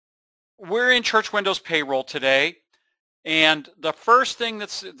we're in Church Windows Payroll today, and the first thing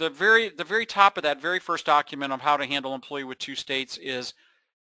that's the very top of that very first document of how to handle employee with two states is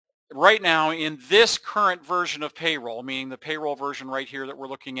right now in this current version of Payroll, meaning the payroll version right here that we're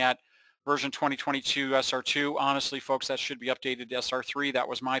looking at, version 2022 SR2. Honestly, folks, that should be updated to SR3. That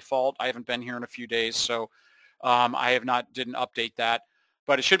was my fault. I haven't been here in a few days, so didn't update that.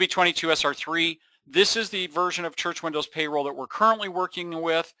 But it should be 22 SR3. This is the version of Church Windows Payroll that we're currently working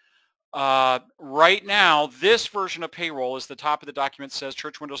with. Right now, this version of Payroll, as the top of the document says,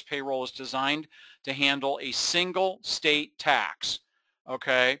 Church Windows Payroll is designed to handle a single state tax.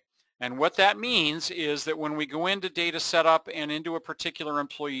 Okay? And what that means is that when we go into data setup and into a particular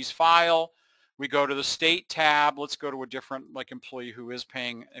employee's file, we go to the state tab. Let's go to a different like employee who is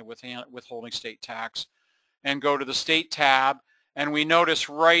paying withholding state tax, and go to the state tab. And we notice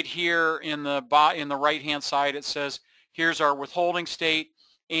right here in the right-hand side, it says, here's our withholding state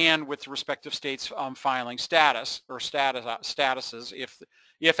and with respective states filing status or statuses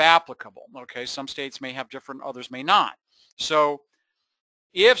if applicable. Okay, some states may have different, others may not. So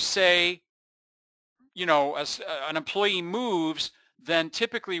if, say, you know, an employee moves, then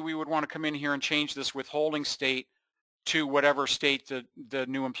typically we would want to come in here and change this withholding state to whatever state the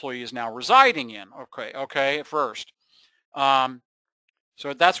new employee is now residing in. Okay, at first.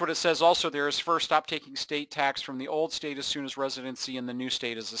 So that's what it says also there is first stop taking state tax from the old state as soon as residency in the new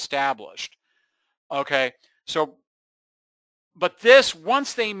state is established. Okay, so but this,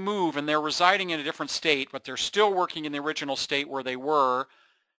 once they move and they're residing in a different state, but they're still working in the original state where they were,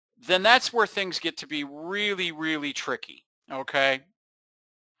 then that's where things get to be really, really tricky, okay?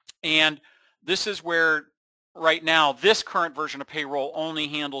 And this is where, right now, this current version of Payroll only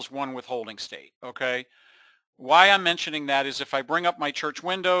handles one withholding state, okay? Why I'm mentioning that is if I bring up my Church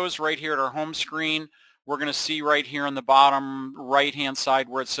Windows right here at our home screen, we're going to see right here on the bottom right-hand side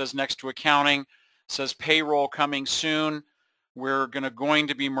where it says next to accounting, it says Payroll coming soon. We're going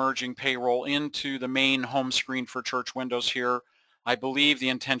to be merging Payroll into the main home screen for Church Windows here. I believe the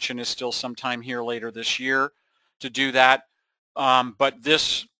intention is still sometime here later this year to do that. But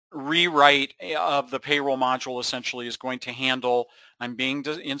this rewrite of the Payroll module essentially is going to handle, I'm being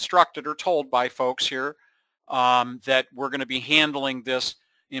instructed or told by folks here that we're going to be handling this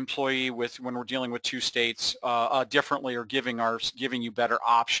employee when we're dealing with two states differently, or giving you better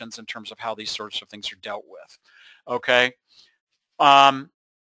options in terms of how these sorts of things are dealt with. Okay.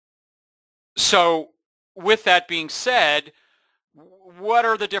 So with that being said, what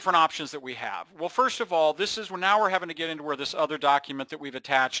are the different options that we have? Well, first of all, now we're having to get into where this other document that we've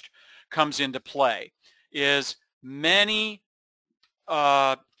attached comes into play. Is many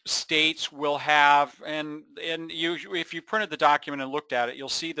states will have, and if you printed the document and looked at it, you'll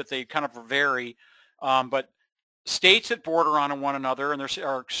see that they kind of vary. But states that border on one another, and there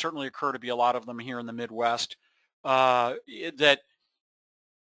certainly occur to be a lot of them here in the Midwest, that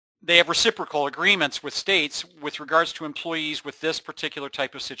they have reciprocal agreements with states with regards to employees with this particular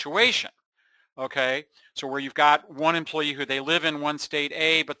type of situation. Okay, so where you've got one employee who they live in one state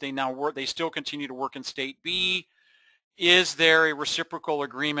A, but they still continue to work in state B. Is there a reciprocal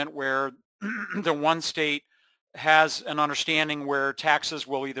agreement where the one state has an understanding where taxes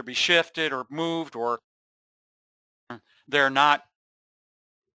will either be shifted or moved, or they're not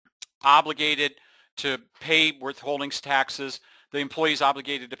obligated to pay withholding taxes? The employee is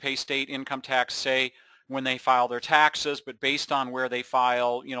obligated to pay state income tax, say, when they file their taxes, but based on where they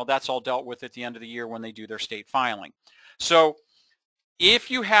file, that's all dealt with at the end of the year when they do their state filing. So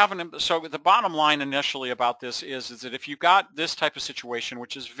if you have so the bottom line initially about this is that if you've got this type of situation,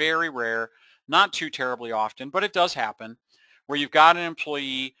 which is very rare, not too terribly often, but it does happen, where you've got an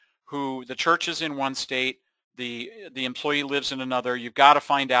employee who the church is in one state, the employee lives in another, you've got to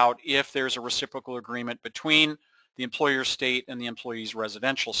find out if there's a reciprocal agreement between the employer's state and the employee's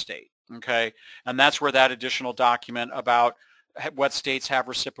residential state, okay? And that's where that additional document about what states have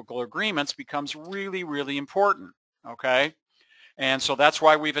reciprocal agreements becomes really, really important, okay? And so that's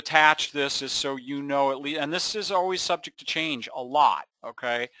why we've attached this, is so you know at least, and this is always subject to change a lot,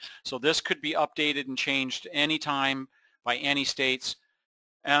 okay? So this could be updated and changed anytime by any states.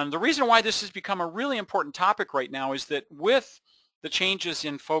 And the reason why this has become a really important topic right now is that with the changes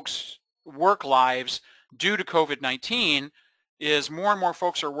in folks' work lives due to COVID-19, is more and more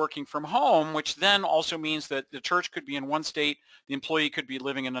folks are working from home, which then also means that the church could be in one state, the employee could be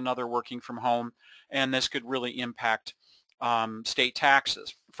living in another working from home, and this could really impact state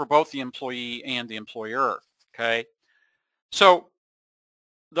taxes for both the employee and the employer, okay? So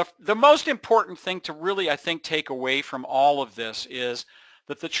the most important thing to really, I think, take away from all of this is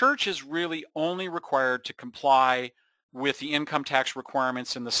that the church is really only required to comply with the income tax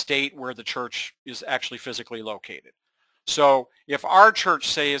requirements in the state where the church is actually physically located. So if our church,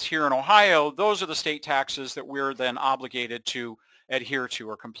 say, is here in Ohio, those are the state taxes that we're then obligated to adhere to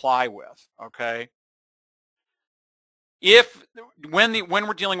or comply with, okay? When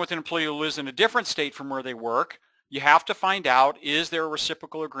we're dealing with an employee who lives in a different state from where they work, you have to find out, is there a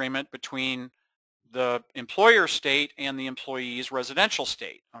reciprocal agreement between the employer state and the employee's residential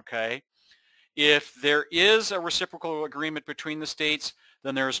state, okay? If there is a reciprocal agreement between the states,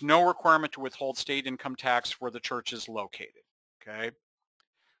 then there is no requirement to withhold state income tax where the church is located, okay?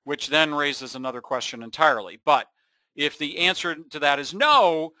 Which then raises another question entirely. But if the answer to that is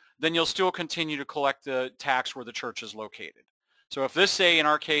no, then you'll still continue to collect the tax where the church is located. So if this, say, in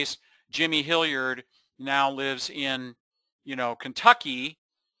our case, Jimmy Hilliard now lives in, Kentucky,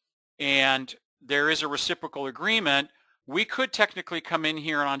 and there is a reciprocal agreement, we could technically come in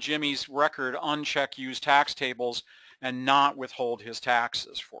here and on Jimmy's record uncheck use tax tables and not withhold his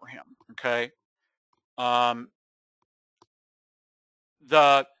taxes for him, okay? But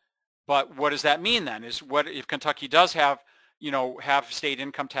what does that mean then? Is what if Kentucky does have state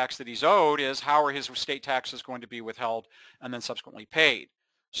income tax that he's owed, is how are his state taxes going to be withheld and then subsequently paid?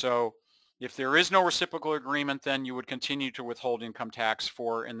 So if there is no reciprocal agreement, then you would continue to withhold income tax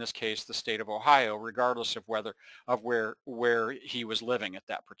for, in this case, the state of Ohio, regardless of where he was living at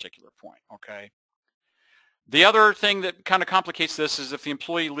that particular point, okay? The other thing that kind of complicates this is if the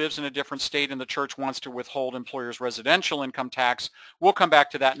employee lives in a different state and the church wants to withhold employer's residential income tax. We'll come back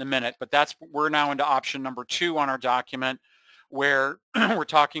to that in a minute, but we're now into option number 2 on our document, where we're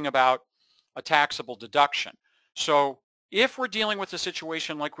talking about a taxable deduction. So if we're dealing with a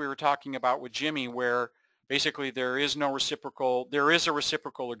situation like we were talking about with Jimmy, where basically there is a reciprocal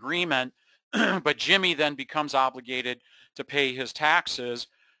agreement, but Jimmy then becomes obligated to pay his taxes,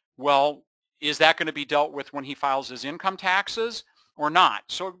 well, is that going to be dealt with when he files his income taxes or not?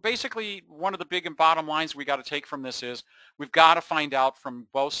 So basically, one of the big and bottom lines we got to take from this is we've got to find out from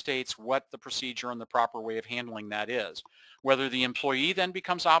both states what the procedure and the proper way of handling that is. Whether the employee then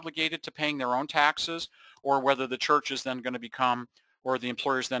becomes obligated to paying their own taxes, or whether the church is then going to become, or the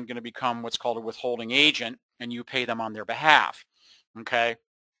employer is then going to become what's called a withholding agent, and you pay them on their behalf, okay?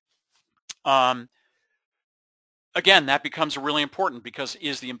 Again, that becomes really important, because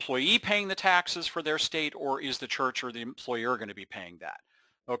is the employee paying the taxes for their state, or is the church or the employer going to be paying that?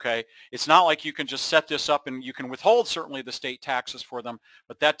 Okay, it's not like you can just set this up and you can withhold certainly the state taxes for them,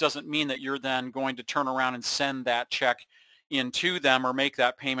 but that doesn't mean that you're then going to turn around and send that check into them or make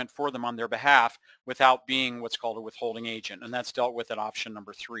that payment for them on their behalf without being what's called a withholding agent. And that's dealt with at option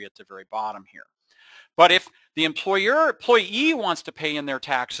number 3 at the very bottom here. But if the employee wants to pay in their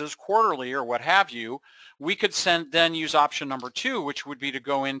taxes quarterly or what have you, we could then use option number 2, which would be to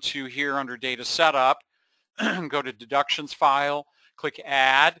go into here under data setup, go to deductions file, click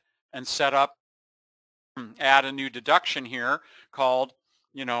add, and add a new deduction here called,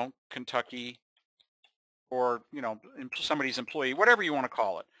 Kentucky, or, somebody's employee, whatever you want to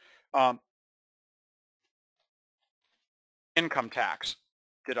call it, income tax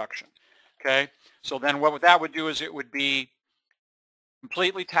deduction. Okay, so then what that would do is it would be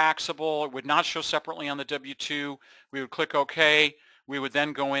completely taxable. It would not show separately on the W-2. We would click OK. We would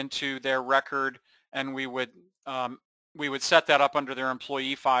then go into their record, and we would set that up under their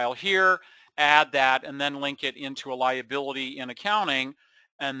employee file here, add that, and then link it into a liability in accounting.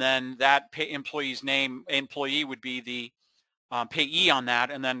 And then that employee would be the payee on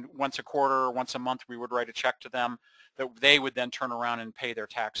that. And then once a quarter or once a month, we would write a check to them that they would then turn around and pay their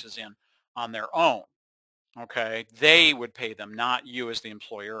taxes in on their own. Okay, they would pay them, not you as the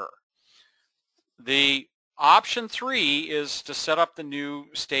employer. The option 3 is to set up the new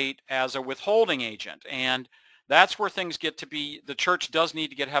state as a withholding agent, and that's where things get to be, the church does need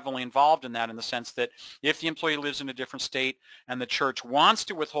to get heavily involved in that, in the sense that if the employee lives in a different state and the church wants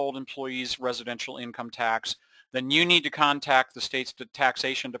to withhold employees' residential income tax, then you need to contact the state's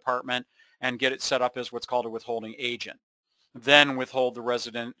taxation department and get it set up as what's called a withholding agent. Then withhold the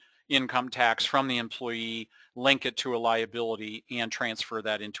resident income tax from the employee, link it to a liability, and transfer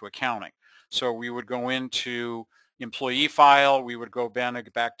that into accounting. So we would go into employee file, we would go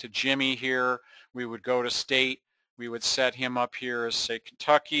back to Jimmy here, we would go to state, we would set him up here as, say,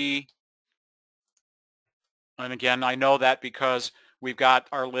 Kentucky. And again, I know that because we've got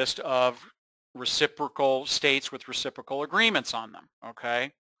our list of reciprocal states with reciprocal agreements on them,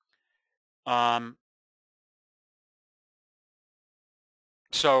 okay?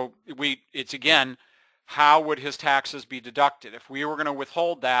 So it's again, how would his taxes be deducted? If we were going to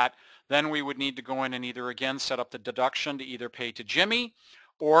withhold that, then we would need to go in and either again set up the deduction to either pay to Jimmy,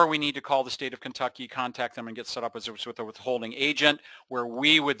 or we need to call the state of Kentucky, contact them, and get set up as with a withholding agent, where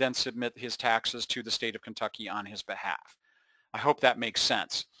we would then submit his taxes to the state of Kentucky on his behalf. I hope that makes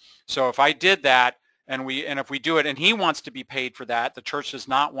sense. So if I did that, and if we do it, and he wants to be paid for that, the church does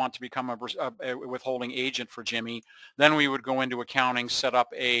not want to become a withholding agent for Jimmy, then we would go into accounting, set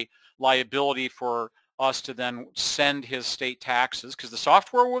up a liability for us to then send his state taxes, because the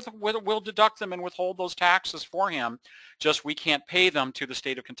software will deduct them and withhold those taxes for him. Just we can't pay them to the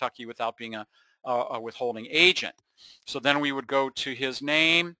state of Kentucky without being a withholding agent. So then we would go to his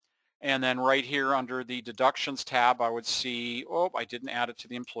name, and then right here under the deductions tab, I would see, oh, I didn't add it to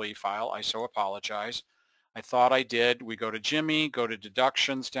the employee file. I so apologize. I thought I did. We go to Jimmy, go to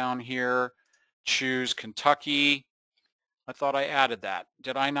deductions down here, choose Kentucky. I thought I added that.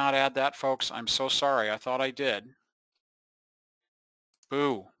 Did I not add that, folks? I'm so sorry. I thought I did.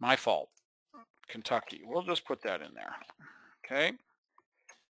 Boo, my fault. Kentucky. We'll just put that in there. Okay.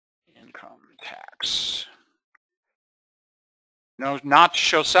 Income tax. No, not to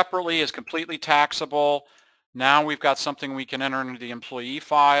show separately is completely taxable. Now we've got something we can enter into the employee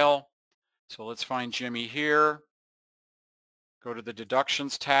file. So let's find Jimmy here. Go to the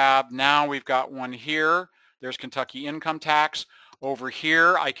deductions tab. Now we've got one here. There's Kentucky income tax. Over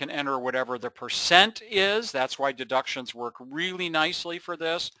here, I can enter whatever the percent is. That's why deductions work really nicely for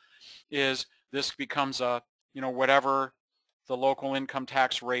this, is this becomes a, whatever the local income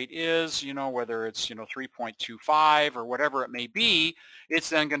tax rate is, whether it's, 3.25 or whatever it may be,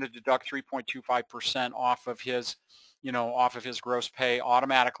 it's then going to deduct 3.25% off of his, off of his gross pay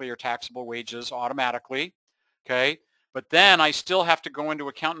automatically, or taxable wages automatically. Okay. But then I still have to go into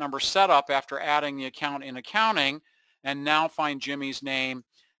account number setup after adding the account in accounting, and now find Jimmy's name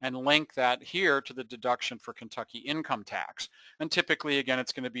and link that here to the deduction for Kentucky income tax. And typically, again,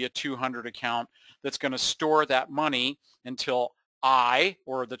 it's going to be a 200 account that's going to store that money until I,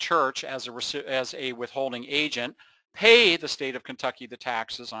 or the church as a withholding agent, pay the state of Kentucky the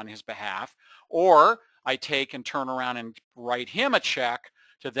taxes on his behalf, or I take and turn around and write him a check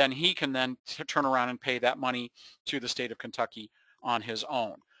to then he can then turn around and pay that money to the state of Kentucky on his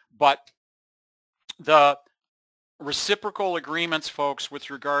own. But the reciprocal agreements, folks,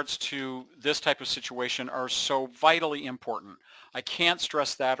 with regards to this type of situation are so vitally important. I can't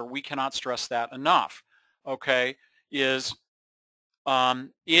stress that, or we cannot stress that enough. Okay, is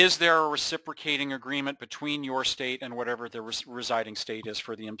there a reciprocating agreement between your state and whatever the residing state is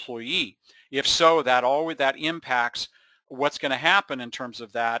for the employee? If so, that impacts what's going to happen in terms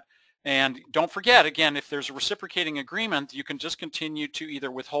of that. And don't forget, again, if there's a reciprocating agreement, you can just continue to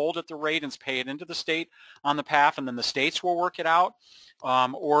either withhold at the rate and pay it into the state on the path, and then the states will work it out,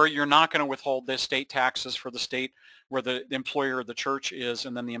 or you're not going to withhold the state taxes for the state where the employer or the church is,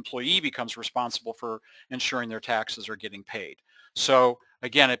 and then the employee becomes responsible for ensuring their taxes are getting paid. So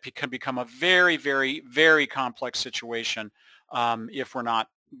again, it can become a very, very, very complex situation if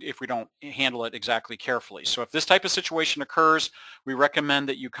we don't handle it exactly carefully. So if this type of situation occurs, we recommend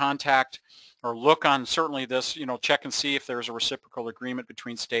that you contact or look on certainly this, check and see if there's a reciprocal agreement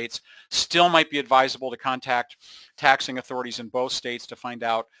between states. Still might be advisable to contact taxing authorities in both states to find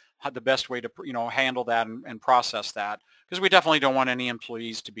out how the best way to, handle that and process that, because we definitely don't want any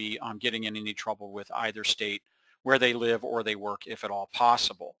employees to be getting in any trouble with either state where they live or they work, if at all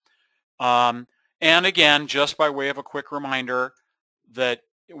possible. And again, just by way of a quick reminder, that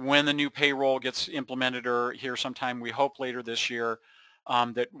when the new payroll gets implemented, or here sometime, we hope later this year,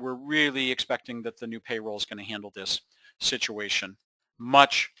 that we're really expecting that the new payroll is going to handle this situation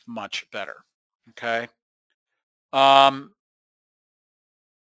much, much better. Okay. All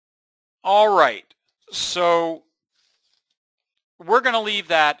right. So we're going to leave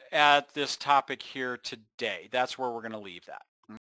that at this topic here today. That's where we're going to leave that.